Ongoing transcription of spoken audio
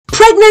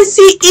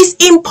Pregnancy is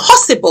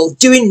impossible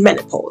during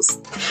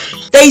menopause.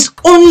 There is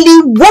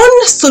only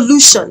one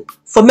solution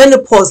for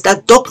menopause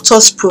that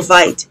doctors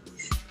provide: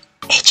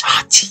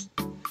 HRT.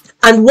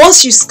 And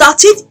once you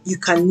start it, you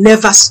can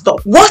never stop.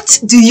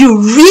 What do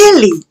you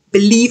really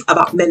believe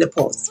about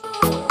menopause?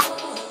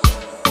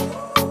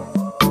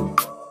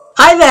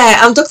 Hi there,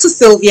 I'm Dr.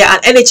 Sylvia,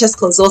 an NHS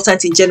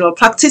consultant in general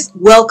practice.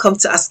 Welcome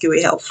to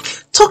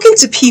AskAwayHealth. Talking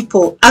to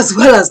people as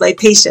well as my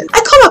patients,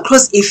 I come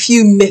across a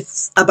few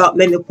myths about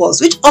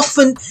menopause which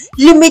often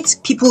limit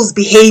people's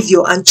behavior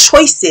and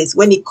choices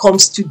when it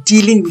comes to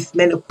dealing with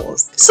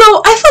menopause. So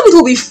I thought it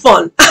would be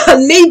fun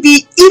and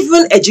maybe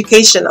even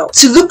educational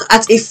to look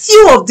at a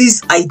few of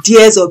these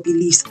ideas or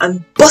beliefs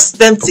and bust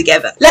them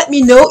together. Let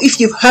me know if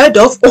you've heard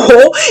of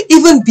or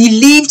even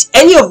believed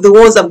any of the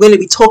ones I'm going to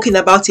be talking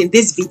about in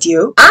this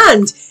video.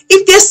 And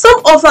if there's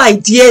some other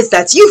ideas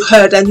that you've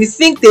heard and you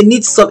think they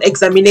need some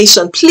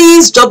examination,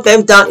 please drop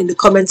them down in the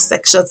comment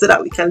section so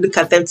that we can look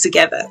at them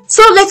together.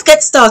 So let's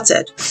get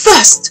started.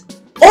 First,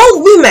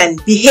 all women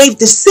behave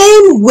the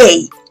same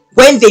way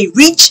when they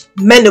reach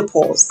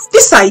menopause.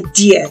 This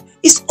idea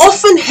is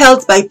often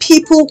held by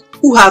people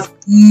who have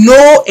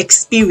no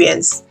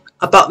experience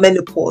about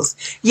menopause.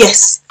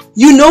 Yes,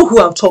 you know who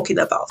I'm talking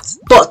about.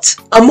 But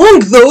among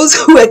those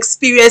who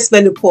experience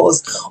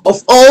menopause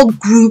of all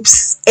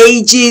groups,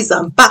 ages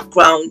and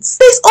backgrounds,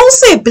 there's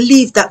also a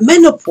belief that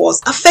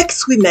menopause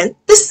affects women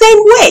the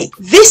same way.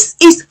 This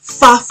is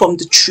far from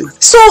the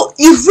truth. So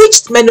you've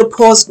reached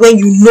menopause when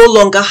you no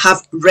longer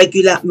have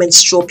regular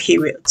menstrual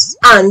periods.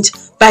 And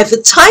by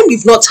the time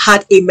you've not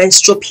had a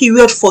menstrual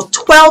period for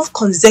 12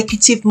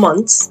 consecutive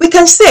months, we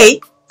can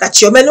say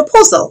that you're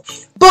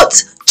menopausal.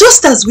 But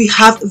just as we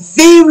have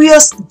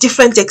various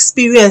different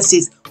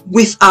experiences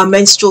with our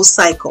menstrual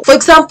cycle. For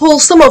example,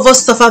 some of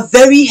us suffer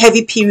very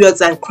heavy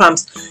periods and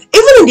cramps,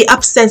 even in the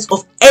absence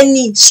of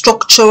any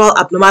structural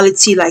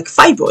abnormality like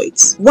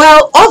fibroids,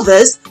 while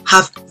others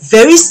have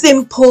very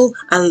simple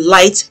and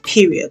light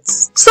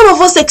periods. Some of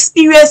us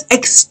experience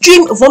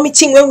extreme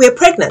vomiting when we're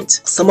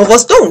pregnant. Some of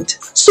us don't.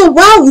 So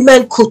while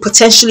women could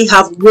potentially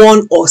have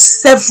one or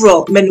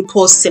several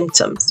menopause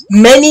symptoms,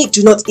 many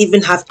do not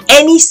even have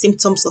any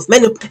symptoms of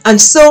menopause. And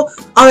so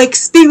our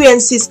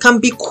experiences can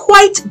be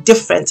quite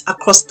different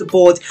across the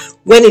board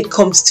when it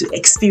comes to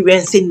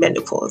experiencing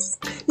menopause.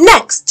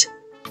 Next,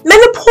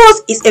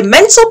 menopause is a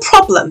mental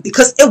problem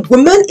because a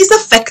woman is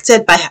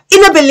affected by her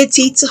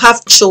inability to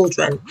have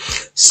children.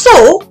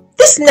 So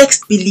this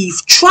next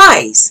belief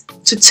tries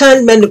to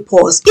turn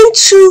menopause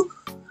into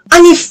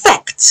an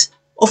effect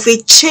of a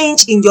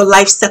change in your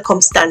life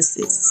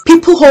circumstances.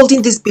 People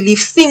holding this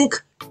belief think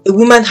a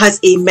woman has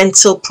a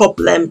mental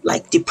problem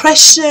like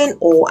depression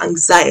or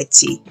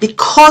anxiety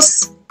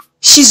because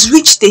she's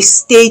reached a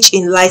stage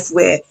in life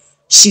where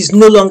she's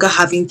no longer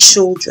having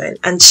children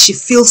and she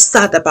feels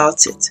sad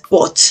about it,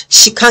 but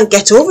she can't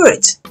get over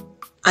it.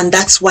 And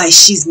that's why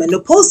she's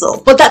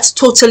menopausal. But that's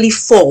totally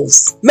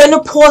false.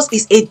 Menopause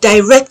is a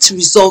direct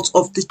result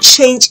of the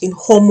change in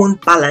hormone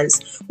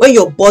balance when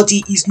your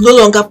body is no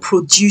longer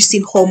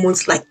producing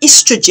hormones like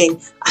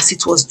estrogen as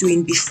it was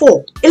doing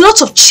before. A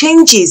lot of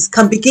changes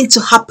can begin to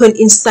happen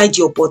inside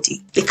your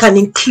body. They can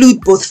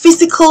include both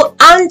physical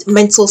and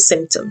mental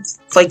symptoms.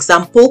 For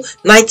example,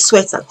 night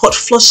sweats and hot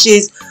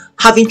flushes,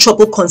 having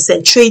trouble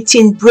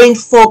concentrating, brain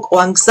fog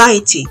or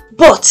anxiety.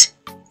 But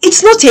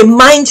it's not a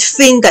mind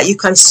thing that you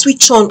can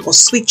switch on or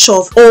switch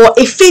off, or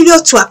a failure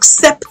to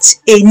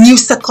accept a new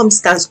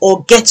circumstance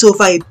or get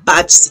over a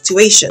bad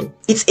situation.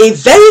 It's a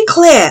very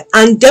clear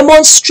and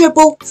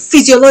demonstrable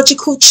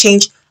physiological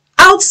change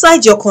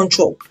outside your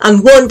control,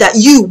 and one that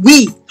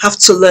we have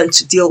to learn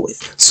to deal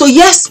with. So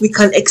yes, we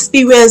can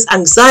experience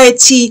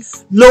anxiety,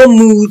 low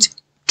mood,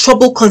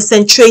 trouble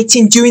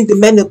concentrating during the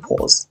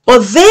menopause, but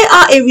they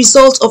are a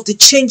result of the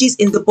changes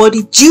in the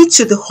body due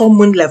to the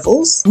hormone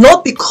levels,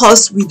 not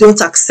because we don't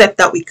accept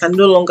that we can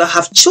no longer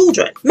have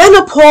children.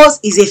 Menopause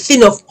is a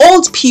thing of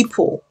old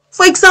people.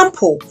 For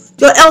example,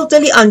 your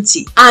elderly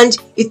auntie, and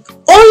it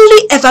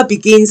only ever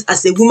begins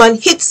as a woman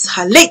hits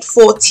her late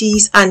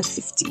 40s and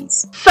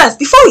 50s. First,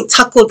 before we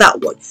tackle that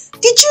one,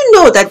 did you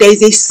know that there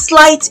is a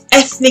slight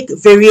ethnic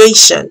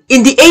variation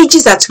in the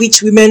ages at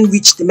which women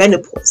reach the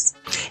menopause?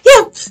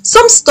 Yeah,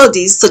 some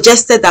studies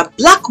suggested that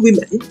black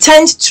women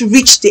tend to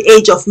reach the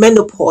age of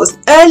menopause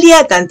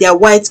earlier than their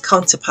white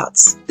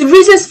counterparts. The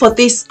reasons for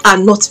this are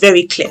not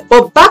very clear,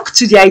 but back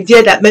to the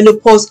idea that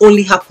menopause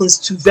only happens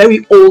to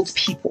very old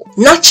people.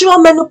 Natural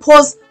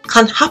menopause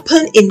can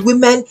happen in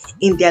women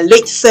in their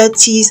late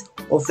 30s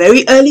or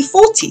very early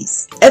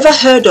 40s. Ever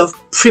heard of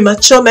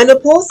premature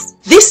menopause?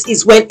 This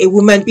is when a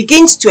woman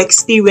begins to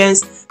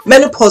experience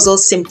menopausal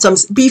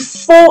symptoms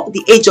before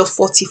the age of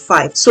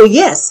 45. So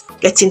yes,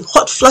 getting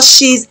hot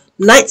flushes,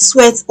 night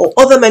sweats or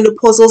other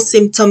menopausal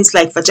symptoms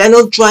like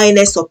vaginal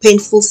dryness or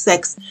painful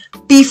sex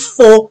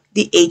before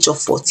the age of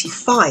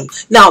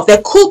 45. Now,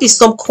 there could be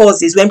some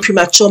causes when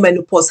premature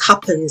menopause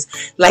happens,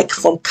 like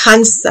from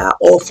cancer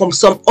or from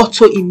some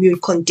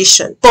autoimmune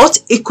condition,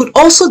 but it could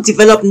also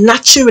develop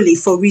naturally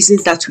for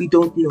reasons that we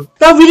don't know.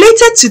 Now,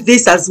 related to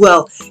this as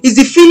well is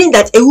the feeling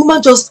that a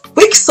woman just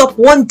wakes up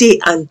one day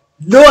and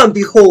lo and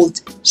behold,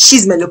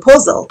 she's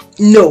menopausal.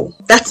 No,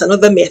 that's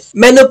another myth.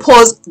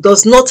 Menopause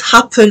does not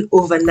happen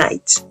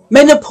overnight.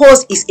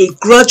 Menopause is a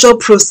gradual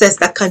process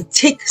that can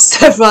take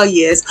several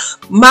years,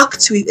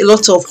 marked with a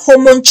lot of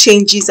hormone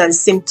changes and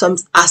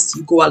symptoms as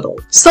you go along.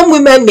 Some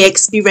women may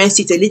experience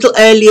it a little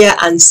earlier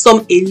and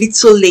some a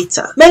little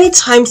later. Many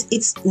times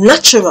it's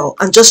natural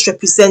and just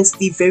represents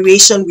the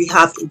variation we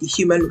have in the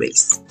human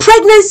race.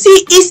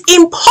 Pregnancy is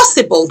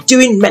impossible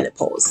during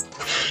menopause.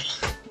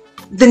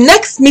 The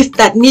next myth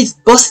that needs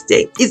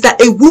busting is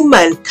that a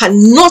woman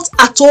cannot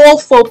at all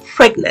fall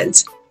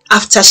pregnant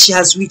after she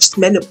has reached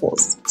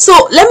menopause. So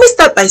let me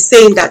start by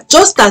saying that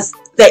just as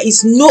there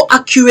is no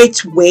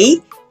accurate way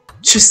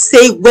to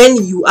say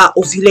when you are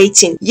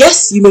ovulating,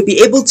 yes, you may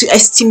be able to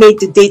estimate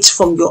the date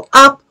from your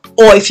app,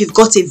 or if you've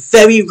got a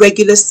very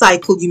regular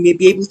cycle, you may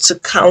be able to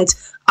count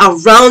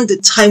around the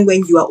time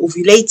when you are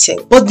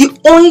ovulating. But the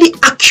only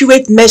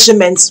accurate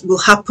measurements will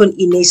happen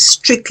in a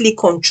strictly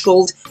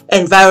controlled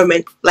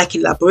environment like a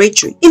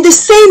laboratory. In the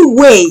same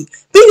way,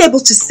 being able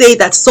to say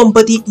that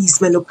somebody is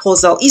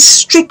menopausal is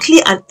strictly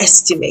an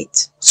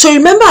estimate. So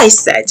remember I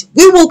said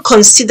we will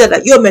consider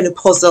that you're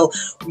menopausal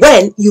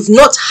when you've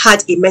not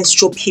had a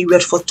menstrual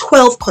period for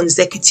 12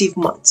 consecutive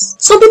months.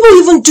 Some people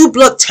even do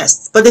blood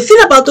tests, but the thing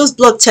about those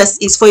blood tests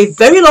is for a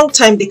very long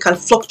time they can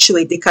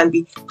fluctuate. They can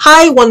be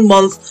high one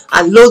month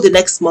and low the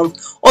next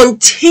month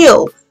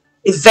until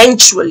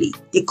eventually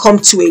they come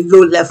to a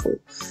low level.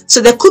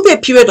 So there could be a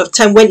period of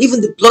time when even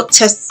the blood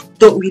tests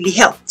don't really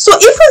help. So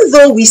even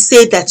though we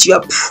say that you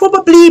are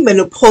probably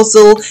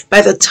menopausal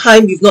by the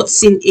time you've not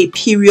seen a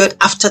period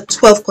after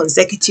 12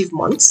 consecutive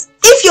months,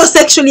 if you're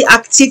sexually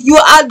active, you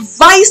are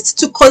advised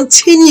to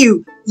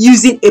continue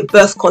using a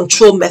birth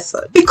control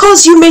method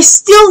because you may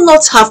still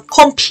not have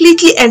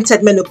completely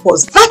entered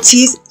menopause. That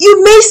is,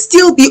 you may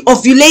still be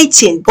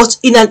ovulating but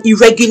in an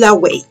irregular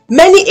way.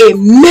 Many a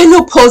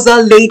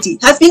menopausal lady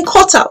has been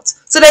caught out.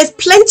 So there is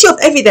plenty of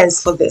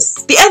evidence for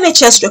this. The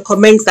NHS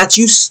recommends that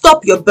you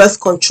stop your birth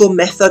control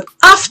method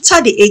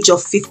after the age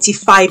of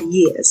 55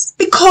 years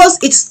because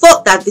it's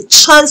thought that the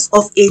chance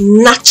of a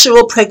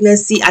natural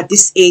pregnancy at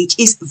this age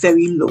is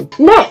very low.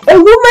 Now, a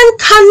woman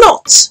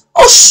cannot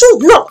or should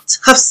not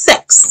have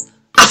sex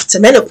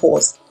after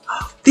menopause.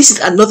 This is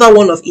another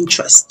one of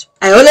interest.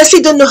 I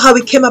honestly don't know how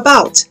it came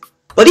about,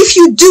 but if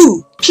you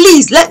do,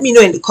 please let me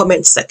know in the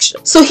comment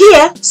section. So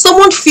here,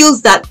 someone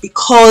feels that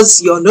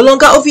because you're no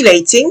longer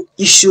ovulating,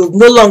 you should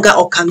no longer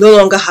or can no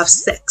longer have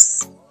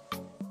sex.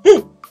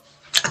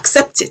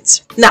 Accept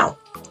it. Now,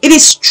 it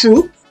is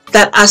true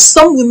that as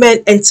some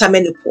women enter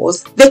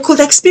menopause, they could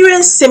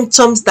experience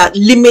symptoms that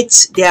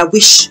limit their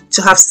wish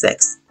to have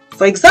sex.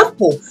 For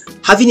example,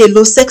 having a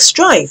low sex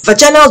drive,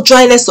 vaginal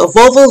dryness or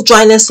vulval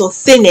dryness or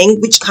thinning,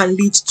 which can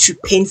lead to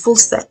painful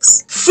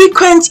sex,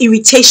 frequent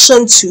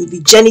irritation to the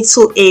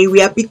genital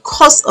area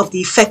because of the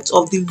effect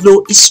of the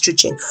low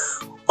estrogen.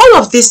 All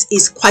of this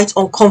is quite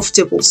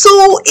uncomfortable, so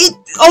it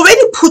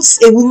already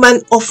puts a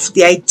woman off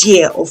the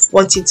idea of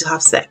wanting to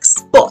have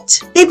sex.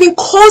 But they've been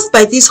caused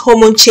by these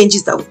hormone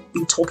changes that we've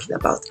been talking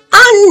about,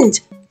 and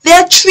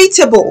they're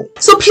treatable.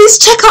 So please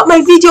check out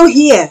my video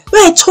here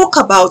where I talk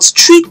about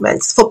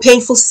treatments for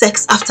painful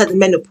sex after the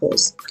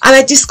menopause. And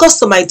I discuss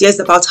some ideas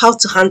about how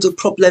to handle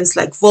problems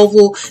like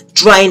vulval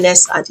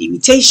dryness and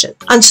irritation.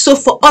 And so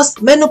for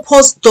us,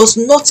 menopause does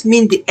not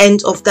mean the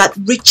end of that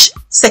rich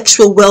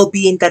sexual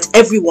well-being that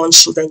everyone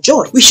should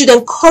enjoy. We should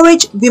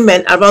encourage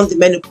women around the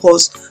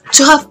menopause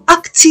to have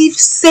active,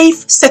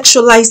 safe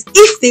sexualized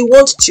if they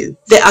want to.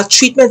 There are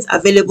treatments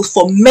available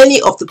for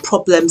many of the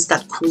problems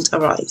that could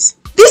arise.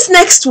 This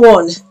next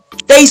one,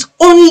 there is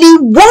only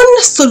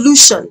one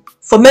solution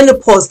for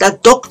menopause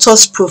that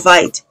doctors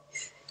provide: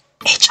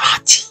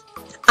 HRT.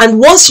 And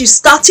once you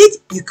start it,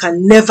 you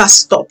can never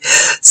stop.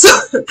 So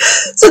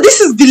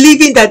this is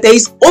believing that there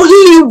is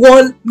only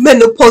one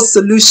menopause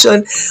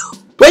solution.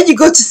 When you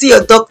go to see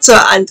your doctor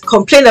and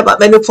complain about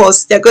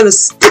menopause, they're going to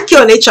stick you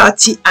on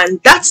HRT and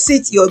that's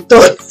it, you're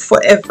done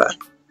forever.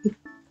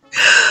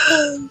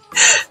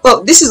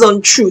 Well, this is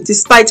untrue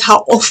despite how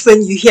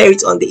often you hear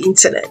it on the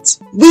internet.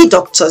 We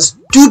doctors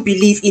do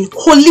believe in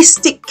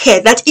holistic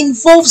care that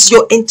involves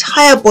your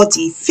entire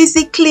body,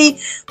 physically,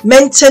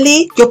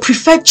 mentally, your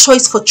preferred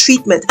choice for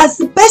treatment as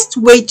the best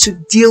way to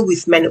deal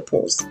with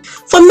menopause.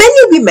 For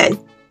many women,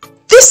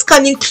 this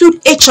can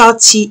include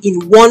HRT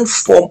in one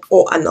form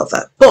or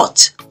another.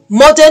 But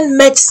modern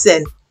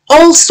medicine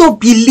also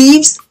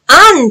believes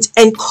and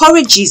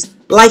encourages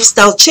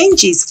lifestyle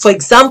changes. For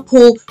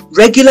example,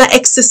 regular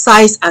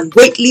exercise and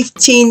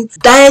weightlifting,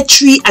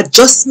 dietary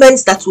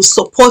adjustments that will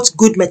support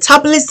good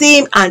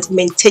metabolism and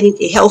maintaining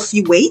a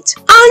healthy weight,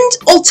 and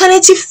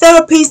alternative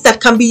therapies that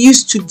can be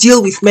used to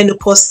deal with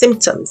menopause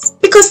symptoms.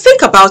 Because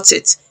think about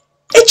it,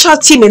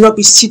 HRT may not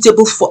be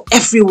suitable for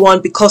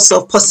everyone because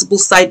of possible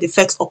side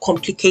effects or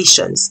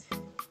complications.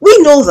 We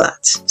know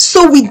that.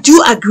 So we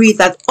do agree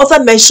that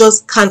other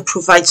measures can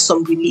provide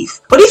some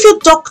relief. But if your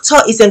doctor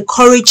is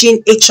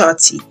encouraging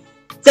HRT,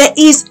 there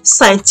is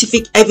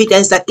scientific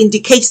evidence that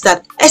indicates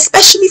that,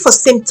 especially for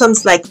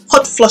symptoms like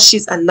hot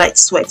flushes and night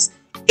sweats,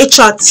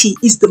 HRT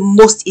is the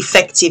most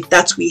effective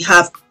that we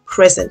have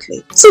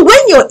presently. So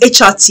when you're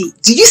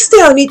HRT, do you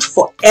stay on it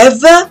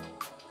forever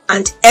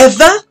and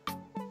ever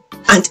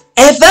and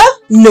ever?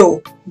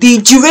 No. The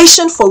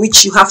duration for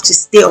which you have to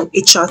stay on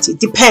HRT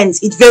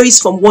depends. It varies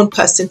from one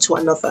person to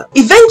another.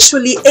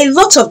 Eventually, a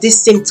lot of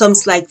these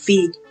symptoms like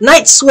the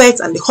night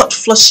sweats and the hot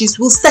flushes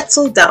will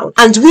settle down,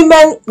 and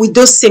women with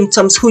those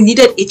symptoms who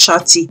needed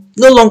HRT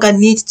no longer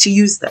need to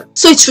use them.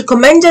 So it's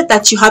recommended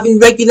that you having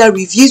regular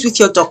reviews with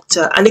your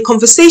doctor and a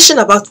conversation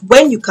about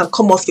when you can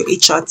come off your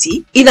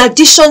HRT, in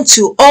addition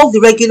to all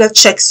the regular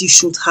checks you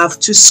should have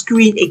to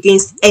screen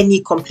against any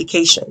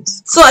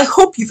complications. So I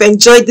hope you've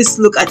enjoyed this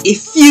look at a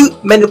few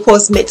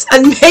menopause myths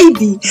and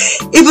maybe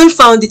even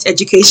found it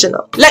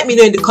educational. Let me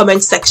know in the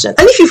comment section.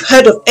 And if you've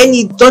heard of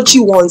any dodgy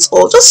ones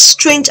or just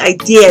strange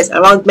ideas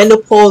around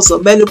menopause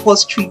or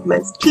menopause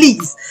treatments,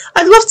 please,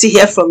 I'd love to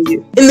hear from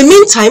you. In the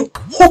meantime,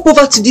 hop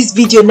over to this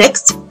video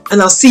next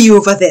and I'll see you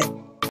over there.